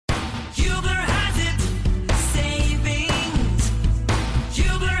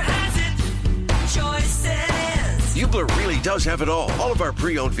does have it all. All of our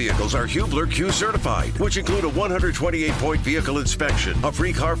pre-owned vehicles are Hubler Q certified, which include a 128-point vehicle inspection, a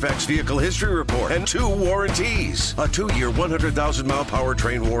free Carfax vehicle history report, and 2 warranties. A 2-year, 100,000-mile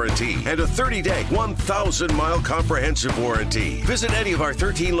powertrain warranty, and a 30-day, 1,000-mile comprehensive warranty. Visit any of our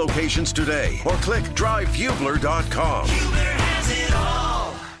 13 locations today, or click drivehubler.com. Hubler has it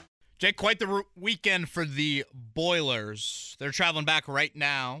all. Jake, quite the weekend for the Boilers. They're traveling back right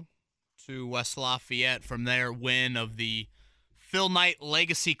now to West Lafayette from their win of the Phil Knight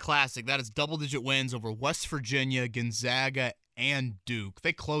Legacy Classic. That is double-digit wins over West Virginia, Gonzaga, and Duke.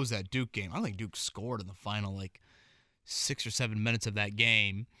 They closed that Duke game. I think Duke scored in the final, 6 or 7 minutes of that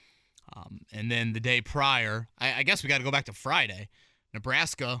game. And then the day prior, I guess we got to go back to Friday.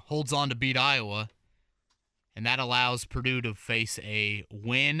 Nebraska holds on to beat Iowa, and that allows Purdue to face a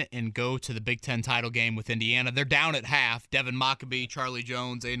win and go to the Big Ten title game with Indiana. They're down at half. Devin Mockabee, Charlie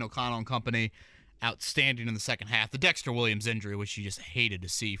Jones, Aidan O'Connell and company outstanding in the second half. The Dexter Williams injury, which you just hated to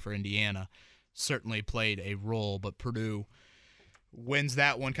see for Indiana, certainly played a role, but Purdue wins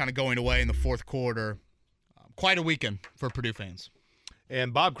that one kind of going away in the fourth quarter. Quite a weekend for Purdue fans.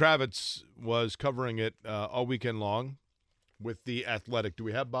 And Bob Kravitz was covering it all weekend long with The Athletic. Do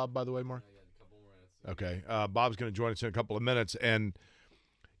we have Bob, by the way, Mark? Okay. Bob's going to join us in a couple of minutes. And,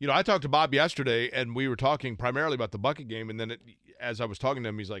 I talked to Bob yesterday, and we were talking primarily about the bucket game. And then as I was talking to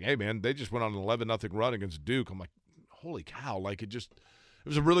him, he's like, hey, man, they just went on an 11-0 run against Duke. I'm like, holy cow. It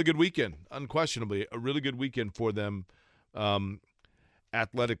was a really good weekend, unquestionably. A really good weekend for them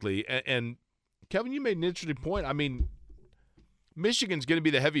athletically. And, Kevin, you made an interesting point. I mean, Michigan's going to be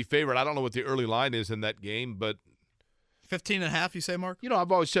the heavy favorite. I don't know what the early line is in that game, but 15.5, you say, Mark?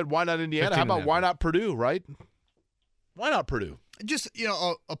 I've always said, why not Indiana? How about why not Purdue, right? Why not Purdue? Just,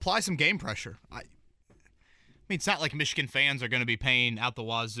 apply some game pressure. I mean, it's not like Michigan fans are going to be paying out the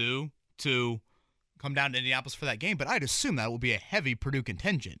wazoo to come down to Indianapolis for that game, but I'd assume that will be a heavy Purdue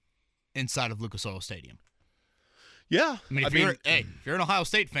contingent inside of Lucas Oil Stadium. Yeah. I mean, if you're an Ohio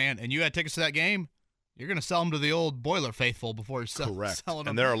State fan and you had tickets to that game, you're going to sell them to the old Boiler faithful before you're selling them.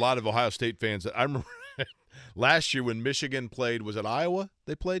 And there are a lot of Ohio State fans that I remember last year when Michigan played, was it Iowa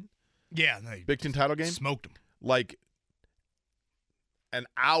they played? Yeah. Big Ten title game? Smoked them. An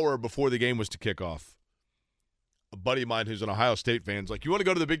hour before the game was to kick off, a buddy of mine who's an Ohio State fan is like, you want to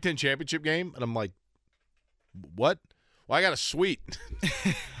go to the Big Ten championship game? And I'm like, what? Well, I got a suite.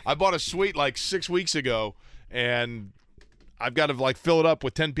 I bought a suite 6 weeks ago, and I've got to fill it up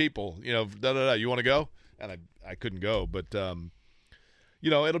with 10 people. You want to go? And I couldn't go, but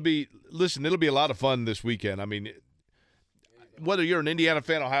it'll be a lot of fun this weekend. I mean, whether you're an Indiana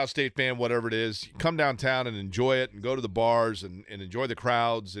fan, Ohio State fan, whatever it is, come downtown and enjoy it and go to the bars and enjoy the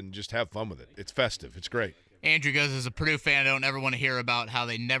crowds and just have fun with it. It's festive. It's great. Andrew goes, as a Purdue fan, I don't ever want to hear about how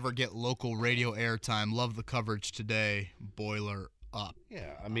they never get local radio airtime. Love the coverage today. Boiler up.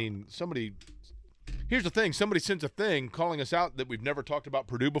 Yeah, I mean, here's the thing. Somebody sends a thing calling us out that we've never talked about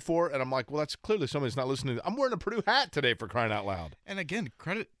Purdue before, and I'm like, well, that's clearly somebody's not listening. I'm wearing a Purdue hat today, for crying out loud. And again,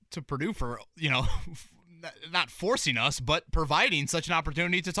 credit to Purdue for, not forcing us, but providing such an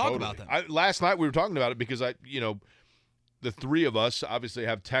opportunity to talk about them. Last night we were talking about it because the three of us obviously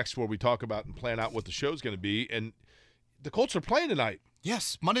have texts where we talk about and plan out what the show's going to be, and the Colts are playing tonight.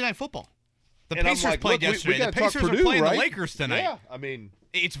 Yes, Monday Night Football. The and Pacers played yesterday. The Pacers Purdue, are playing right? the Lakers tonight. Yeah, I mean,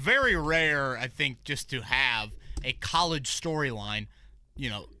 it's very rare, I think, just to have a college storyline,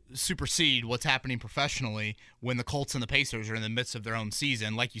 supersede what's happening professionally when the Colts and the Pacers are in the midst of their own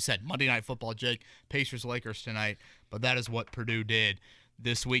season. Like you said, Monday Night Football, Jake, Pacers-Lakers tonight. But that is what Purdue did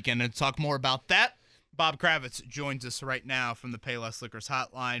this weekend. And to talk more about that, Bob Kravitz joins us right now from the Payless Liquors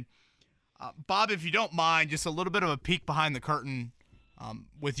hotline. Bob, if you don't mind, just a little bit of a peek behind the curtain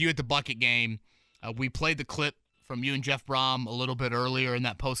with you at the Bucket game. We played the clip from you and Jeff Brom a little bit earlier in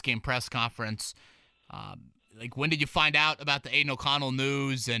that post-game press conference. When did you find out about the Aidan O'Connell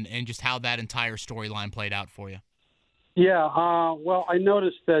news and just how that entire storyline played out for you? Yeah, well, I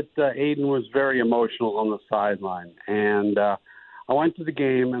noticed that Aidan was very emotional on the sideline. And I went to the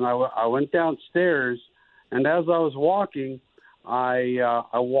game, and I went downstairs, and as I was walking, I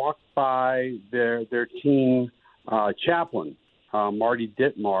walked by their team chaplain, Marty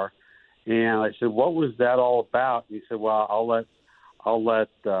Dittmar, and I said, "What was that all about?" And he said, "Well, I'll let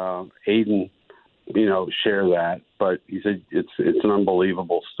Aidan, share that." But he said it's an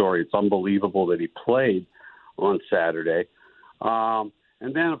unbelievable story. It's unbelievable that he played on Saturday. And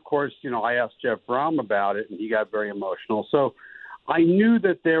then, of course, I asked Jeff Brom about it, and he got very emotional. So I knew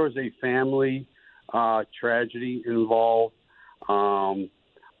that there was a family tragedy involved.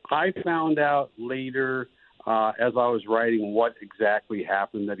 I found out later as I was writing what exactly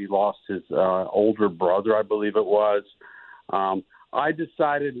happened, that he lost his older brother, I believe it was. I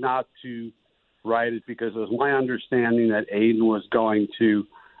decided not to write it because it was my understanding that Aidan was going to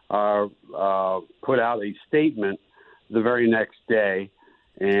put out a statement the very next day.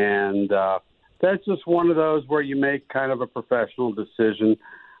 And that's just one of those where you make kind of a professional decision.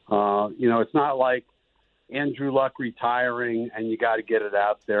 It's not like Andrew Luck retiring and you got to get it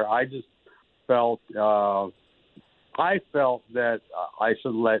out there. I just felt that I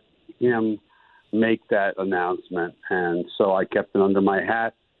should let him make that announcement. And so I kept it under my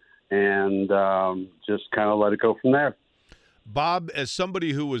hat and just kind of let it go from there. Bob, as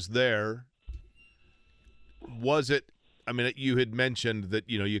somebody who was there, was it, I mean, you had mentioned that,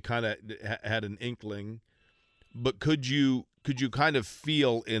 you kind of had an inkling, but could you kind of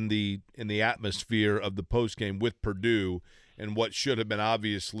feel in the atmosphere of the postgame with Purdue and what should have been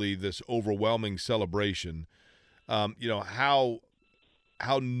obviously this overwhelming celebration, how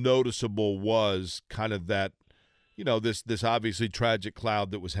noticeable was kind of that, this obviously tragic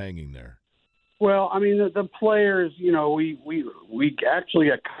cloud that was hanging there? Well, I mean, the players, we actually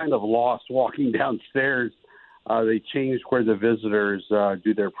got kind of lost walking downstairs. They changed where the visitors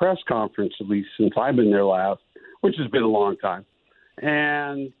do their press conference, at least since I've been there last, which has been a long time.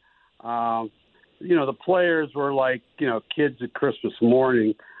 And, the players were like, kids at Christmas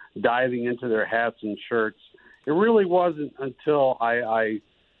morning diving into their hats and shirts. It really wasn't until I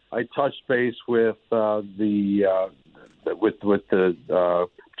touched base with the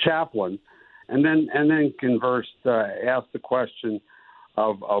chaplain, and then conversed, asked the question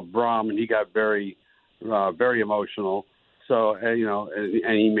of Brom, and he got very emotional. So and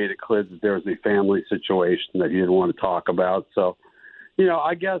he made it clear that there was a family situation that he didn't want to talk about. So,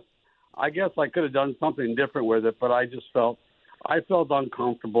 I guess I could have done something different with it, but I felt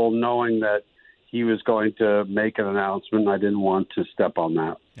uncomfortable knowing that he was going to make an announcement. I didn't want to step on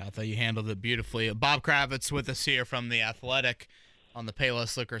that. I thought you handled it beautifully. Bob Kravitz with us here from The Athletic on the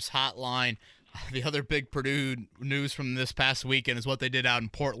Payless Liquors hotline. The other big Purdue news from this past weekend is what they did out in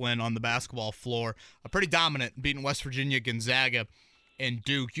Portland on the basketball floor. Pretty dominant, beating West Virginia, Gonzaga, and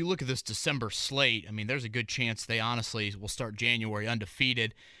Duke. You look at this December slate, I mean, there's a good chance they honestly will start January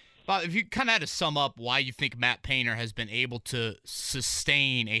undefeated. Bob, if you kind of had to sum up why you think Matt Painter has been able to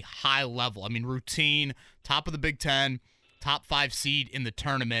sustain a high level, I mean, routine, top of the Big Ten, top 5 seed in the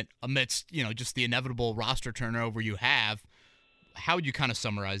tournament amidst, just the inevitable roster turnover you have, how would you kind of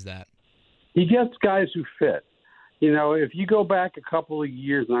summarize that? He gets guys who fit. If you go back a couple of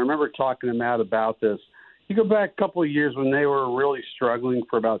years, and I remember talking to Matt about this, you go back a couple of years when they were really struggling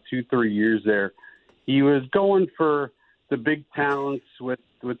for about 2-3 years there, he was going for the big talents with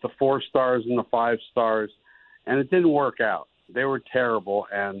the 4 stars and the 5 stars, and it didn't work out. They were terrible,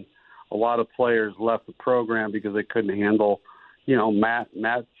 and a lot of players left the program because they couldn't handle, Matt.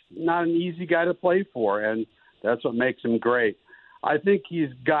 Matt's not an easy guy to play for, and that's what makes him great. I think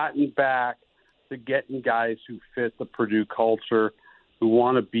he's gotten back to getting guys who fit the Purdue culture, who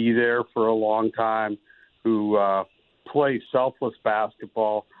want to be there for a long time, who play selfless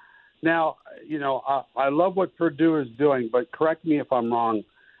basketball. Now, I love what Purdue is doing, but correct me if I'm wrong.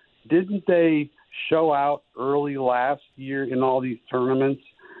 Didn't they show out early last year in all these tournaments,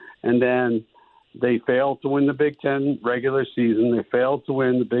 and then they failed to win the Big Ten regular season? They failed to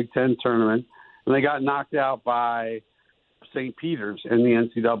win the Big Ten tournament, and they got knocked out by St. Peter's in the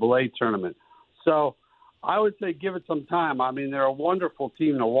NCAA tournament. So I would say give it some time. I mean, they're a wonderful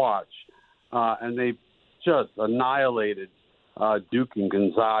team to watch, and they just annihilated Duke and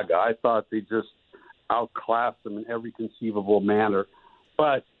Gonzaga. I thought they just outclassed them in every conceivable manner.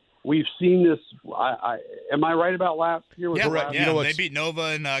 But we've seen this. Am I right about last year? Yeah, correct. Yeah, they beat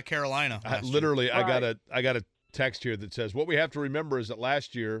Nova and Carolina. Literally, right. I got a text here that says what we have to remember is that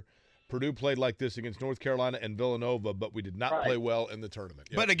last year Purdue played like this against North Carolina and Villanova, but we did not play well in the tournament.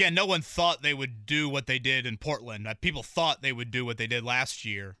 Yep. But again, no one thought they would do what they did in Portland. People thought they would do what they did last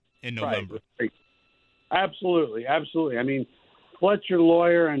year in November. Right. Absolutely. I mean, Fletcher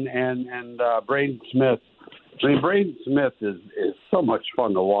Lawyer and Braden Smith. I mean, Braden Smith is so much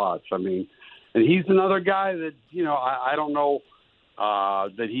fun to watch. I mean, and he's another guy that I don't know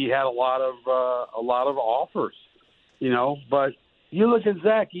that he had a lot of offers, but. You look at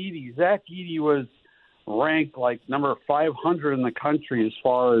Zach Edey. Zach Edey was ranked like number 500 in the country as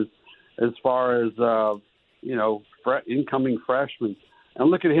far as incoming freshmen, and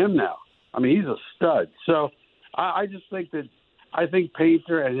look at him now. I mean, he's a stud. So I just think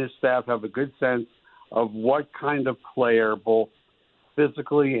Painter and his staff have a good sense of what kind of player, both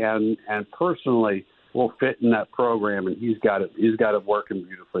physically and personally, will fit in that program, and he's got it working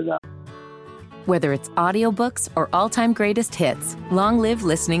beautifully now. Whether it's audiobooks or all-time greatest hits, long live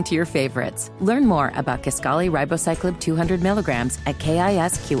listening to your favorites. Learn more about Kisqali Ribociclib 200 milligrams at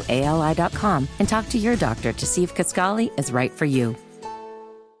KISQALI.com and talk to your doctor to see if Kisqali is right for you.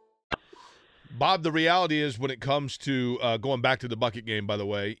 Bob, the reality is when it comes to going back to the bucket game, by the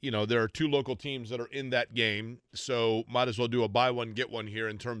way, there are two local teams that are in that game, so might as well do a buy one, get one here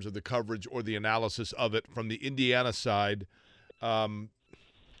in terms of the coverage or the analysis of it. From the Indiana side,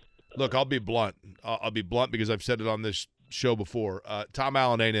 look, I'll be blunt. I'll be blunt because I've said it on this show before. Tom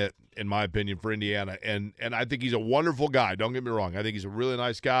Allen ain't it, in my opinion, for Indiana, and I think he's a wonderful guy. Don't get me wrong. I think he's a really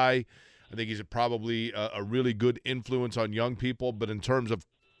nice guy. I think he's probably a really good influence on young people, but in terms of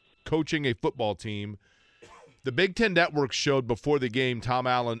coaching a football team, the Big Ten Network showed before the game Tom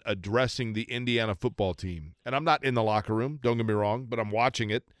Allen addressing the Indiana football team. And I'm not in the locker room, don't get me wrong, but I'm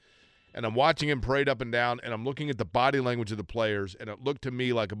watching it. And I'm watching him parade up and down, and I'm looking at the body language of the players, and it looked to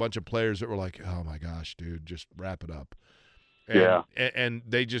me like a bunch of players that were like, oh, my gosh, dude, just wrap it up. And, and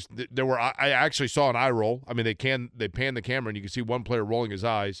they just – there were – I actually saw an eye roll. I mean, they pan the camera, and you can see one player rolling his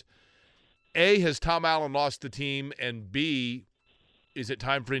eyes. A, has Tom Allen lost the team? And B, is it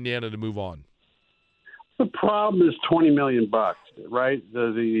time for Indiana to move on? The problem is $20 million, right?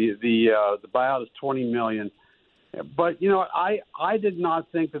 The buyout is $20 million. But I did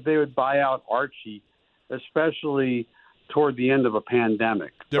not think that they would buy out Archie, especially toward the end of a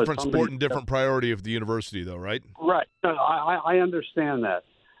pandemic. Different sport and different priority of the university, though, right? Right. I understand that,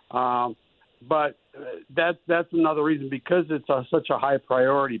 but that's another reason, because it's such a high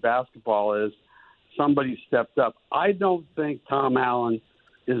priority. Basketball is. Somebody stepped up. I don't think Tom Allen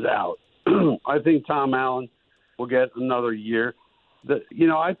is out. I think Tom Allen will get another year.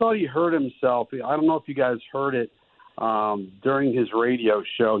 I thought he hurt himself. I don't know if you guys heard it during his radio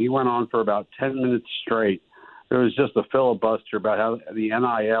show. He went on for about 10 minutes straight. It was just a filibuster about how the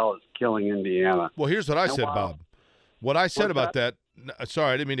NIL is killing Indiana. Well, here's what I said, Bob. What I said about that,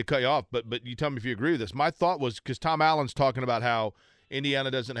 sorry, I didn't mean to cut you off, but you tell me if you agree with this. My thought was, because Tom Allen's talking about how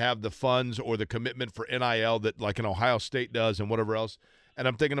Indiana doesn't have the funds or the commitment for NIL that like an Ohio State does and whatever else. And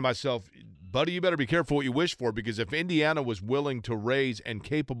I'm thinking to myself, buddy, you better be careful what you wish for, because if Indiana was willing to raise and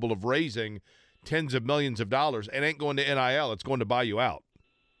capable of raising tens of millions of dollars, it ain't going to NIL. It's going to buy you out.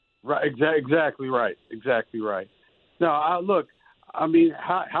 Right. Exactly right. Exactly right. No, look, I mean,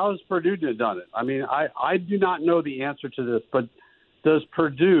 how has Purdue done it? I mean, I do not know the answer to this, but does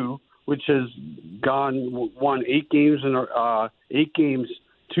Purdue, which has won 8 games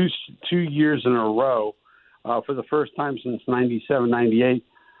 2 years in a row for the first time since 97, 98.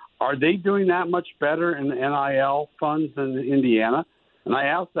 Are they doing that much better in the NIL funds than Indiana? And I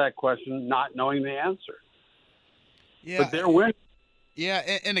asked that question not knowing the answer. Yeah, but they're winning.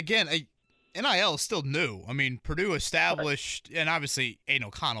 Yeah, and again, NIL is still new. I mean, Purdue established, and obviously Aidan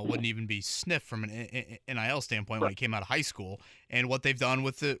O'Connell wouldn't even be sniffed from an NIL standpoint when he came out of high school. And what they've done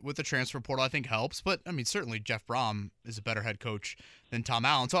with the transfer portal, I think, helps. But I mean, certainly Jeff Brom is a better head coach than Tom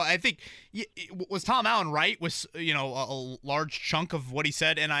Allen. So I think, was Tom Allen right? Was a large chunk of what he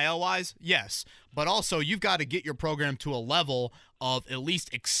said NIL wise? Yes, but also you've got to get your program to a level of at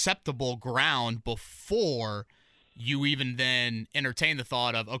least acceptable ground before you even then entertain the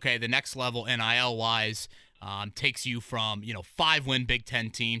thought of, okay, the next level NIL-wise takes you from 5-win Big Ten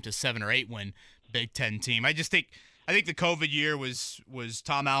team to 7 or 8-win Big Ten team. I think the COVID year was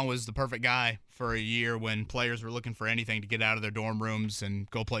Tom Allen was the perfect guy for a year when players were looking for anything to get out of their dorm rooms and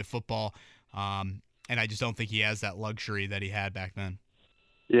go play football, and I just don't think he has that luxury that he had back then.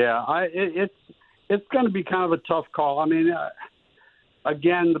 Yeah, it's going to be kind of a tough call. I mean,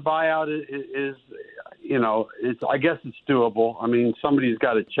 again, the buyout is I guess it's doable. I mean, somebody's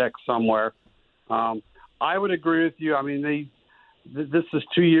got to check somewhere. I would agree with you. I mean, this is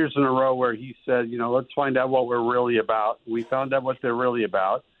 2 years in a row where he said, let's find out what we're really about. We found out what they're really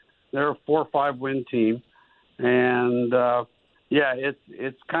about. They're a 4 or 5 win team, and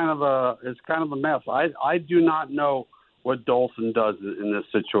it's kind of a mess. I do not know what Dolson does in this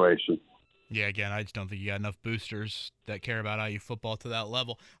situation. Yeah, again, I just don't think you got enough boosters that care about IU football to that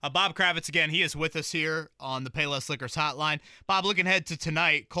level. Bob Kravitz, again, he is with us here on the Payless Liquors hotline. Bob, looking ahead to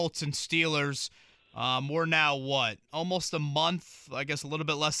tonight, Colts and Steelers. We're now, almost a month, I guess a little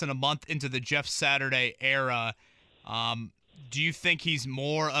bit less than a month into the Jeff Saturday era. Do you think he's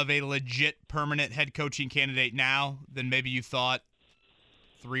more of a legit permanent head coaching candidate now than maybe you thought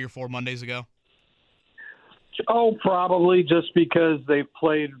 3 or 4 Mondays ago? Oh, probably, just because they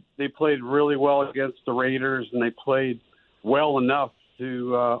played really well against the Raiders, and they played well enough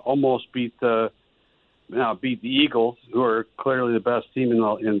to almost beat the Eagles, who are clearly the best team in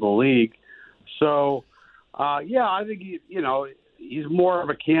the league. So, I think he's more of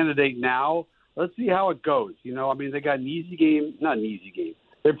a candidate now, let's see how it goes. I mean, they got an easy game, not an easy game.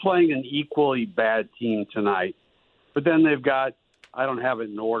 They're playing an equally bad team tonight, but then they've got, I don't have it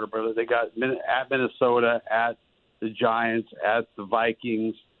in order, but they got at Minnesota, at the Giants, at the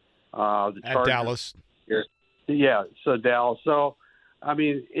Vikings, the Chargers. At Dallas. Yeah, so Dallas. So, I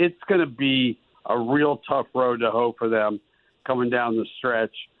mean, it's going to be a real tough road to hoe for them coming down the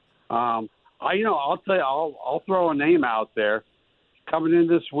stretch. I'll tell you, I'll throw a name out there coming in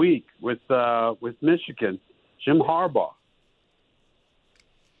this week with Michigan, Jim Harbaugh.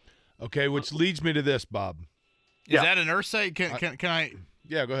 Okay, which leads me to this, Bob. Is that an Irsay? Can I?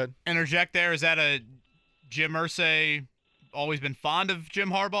 Yeah, go ahead. Interject there. Is that a Jim Irsay? Always been fond of Jim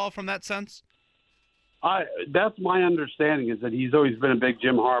Harbaugh from that sense. That's my understanding, is that he's always been a big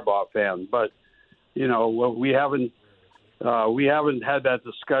Jim Harbaugh fan. But we haven't had that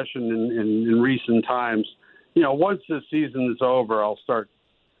discussion in recent times. Once the season is over, I'll start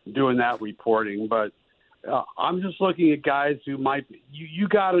doing that reporting. But I'm just looking at guys who might be, you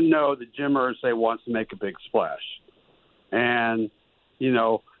got to know that Jim Irsay wants to make a big splash. And,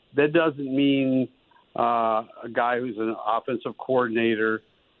 that doesn't mean a guy who's an offensive coordinator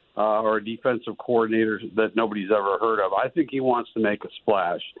or a defensive coordinator that nobody's ever heard of. I think he wants to make a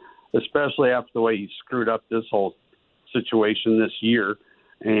splash, especially after the way he screwed up this whole situation this year.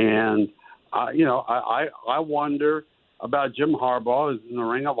 And, I wonder about Jim Harbaugh, who's in the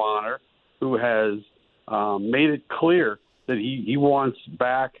Ring of Honor, who has made it clear that he wants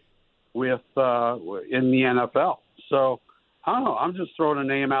back with in the NFL. So I don't know. I'm just throwing a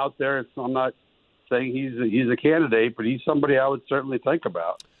name out there. I'm not saying he's a candidate, but he's somebody I would certainly think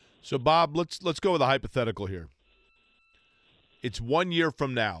about. So Bob, let's go with a hypothetical here. It's 1 year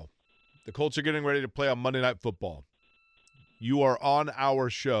from now. The Colts are getting ready to play on Monday Night Football. You are on our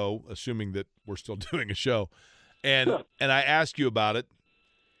show, assuming that we're still doing a show, and I ask you about it.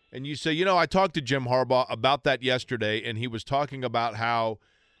 And you say, I talked to Jim Harbaugh about that yesterday, and he was talking about how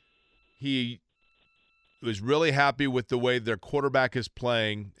he was really happy with the way their quarterback is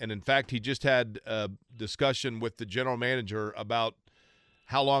playing. And, in fact, he just had a discussion with the general manager about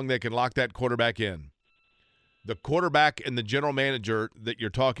how long they can lock that quarterback in. The quarterback and the general manager that you're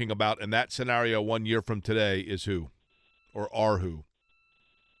talking about in that scenario 1 year from today is who, or are who?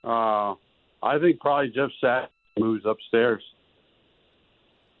 I think probably Jeff Saturday moves upstairs.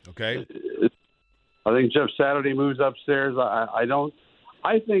 Okay. I think Jeff Saturday moves upstairs. I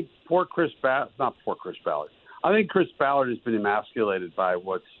think Chris Ballard has been emasculated by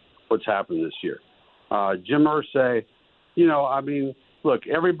what's happened this year. Jim Irsay, look,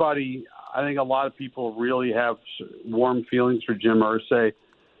 everybody, I think a lot of people really have warm feelings for Jim Irsay.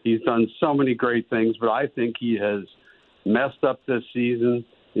 He's done so many great things, but I think he has messed up this season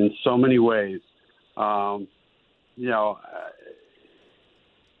in so many ways.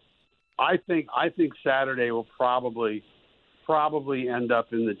 I think Saturday will probably end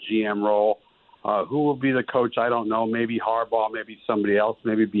up in the GM role. Who will be the coach? I don't know. Maybe Harbaugh, maybe somebody else,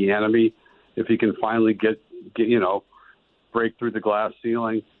 maybe Bieniemy, if he can finally get break through the glass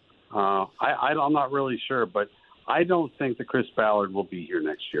ceiling. I'm not really sure, but I don't think that Chris Ballard will be here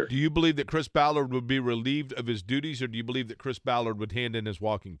next year. Do you believe that Chris Ballard would be relieved of his duties, or do you believe that Chris Ballard would hand in his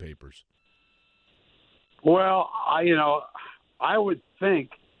walking papers? Well, I would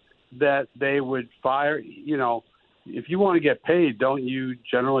think that they would fire, if you want to get paid, don't you,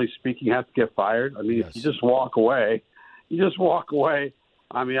 generally speaking, have to get fired? I mean, Yes. If you just walk away.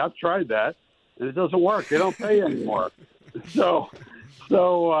 I mean, I've tried that, and it doesn't work. They don't pay anymore. So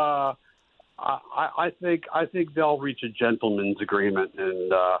I think they'll reach a gentleman's agreement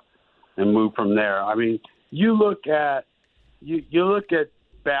and move from there. I mean, you look at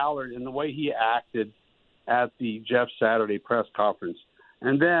Ballard and the way he acted at the Jeff Saturday press conference.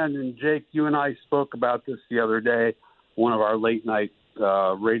 And then, and Jake, you and I spoke about this the other day, one of our late night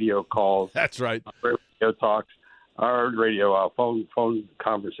radio calls. That's right. Radio talks, our radio phone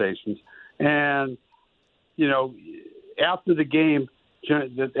conversations. And, after the game,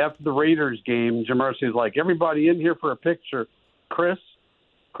 after the Raiders game, Jim Irsay is like, everybody in here for a picture. Chris,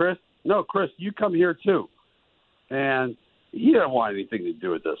 you come here too. And he didn't want anything to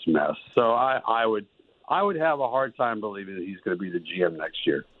do with this mess. So I would have a hard time believing that he's going to be the GM next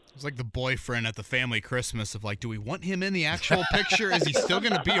year. It's like the boyfriend at the family Christmas of do we want him in the actual picture? Is he still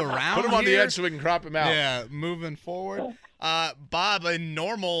going to be around? Put him on the here? edge so we can crop him out. Yeah, moving forward. Bob, a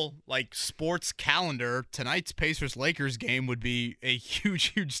normal sports calendar, tonight's Pacers-Lakers game would be a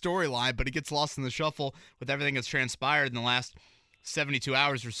huge storyline, but it gets lost in the shuffle with everything that's transpired in the last 72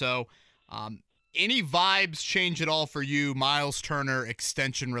 hours or so. Any vibes change at all for you, Miles Turner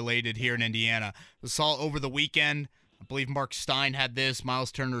extension related here in Indiana? We saw over the weekend I believe Mark Stein had this.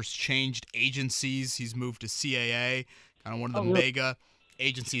 Miles Turner's changed agencies. He's moved to CAA, kind of one of the mega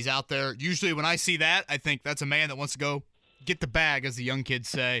agencies out there. Usually when I see that, I think that's a man that wants to go get the bag, as the young kids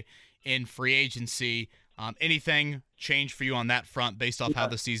say, in free agency. Anything change for you on that front based off how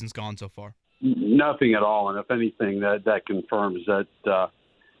the season's gone so far? Nothing at all. And if anything, that confirms that,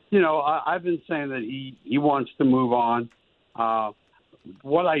 I've been saying that he wants to move on.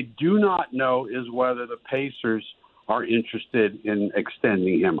 What I do not know is whether the Pacers are interested in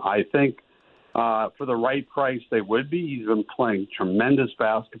extending him. I think for the right price they would be. He's been playing tremendous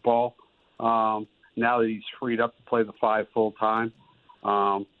basketball now that he's freed up to play the 5 full time.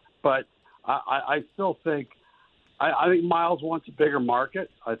 But I still think I think Miles wants a bigger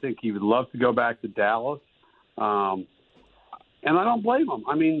market. I think he would love to go back to Dallas. And I don't blame him.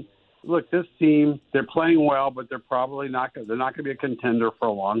 I mean, look, this team, they're playing well, but they're probably not going to be a contender for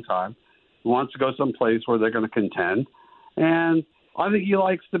a long time. He wants to go someplace where they're going to contend. And I think he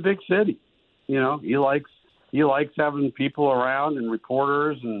likes the big city. He likes having people around and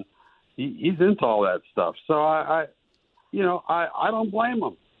reporters, and he's into all that stuff. So I don't blame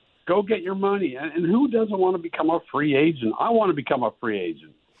him. Go get your money. And who doesn't want to become a free agent? I want to become a free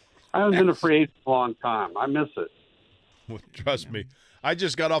agent. I haven't been a free agent for a long time. I miss it. Well, trust me. I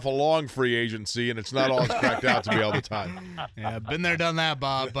just got off a long free agency, and it's not all it's cracked out to be all the time. Yeah, been there, done that,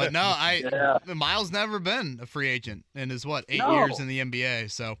 Bob. But no, Miles never been a free agent in his, 8 years in the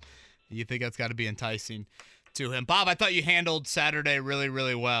NBA. So you think that's got to be enticing to him. Bob, I thought you handled Saturday really,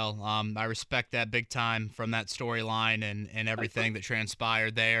 really well. I respect that big time from that storyline and everything that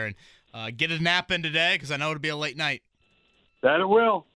transpired there. And get a nap in today because I know it'll be a late night. That it will.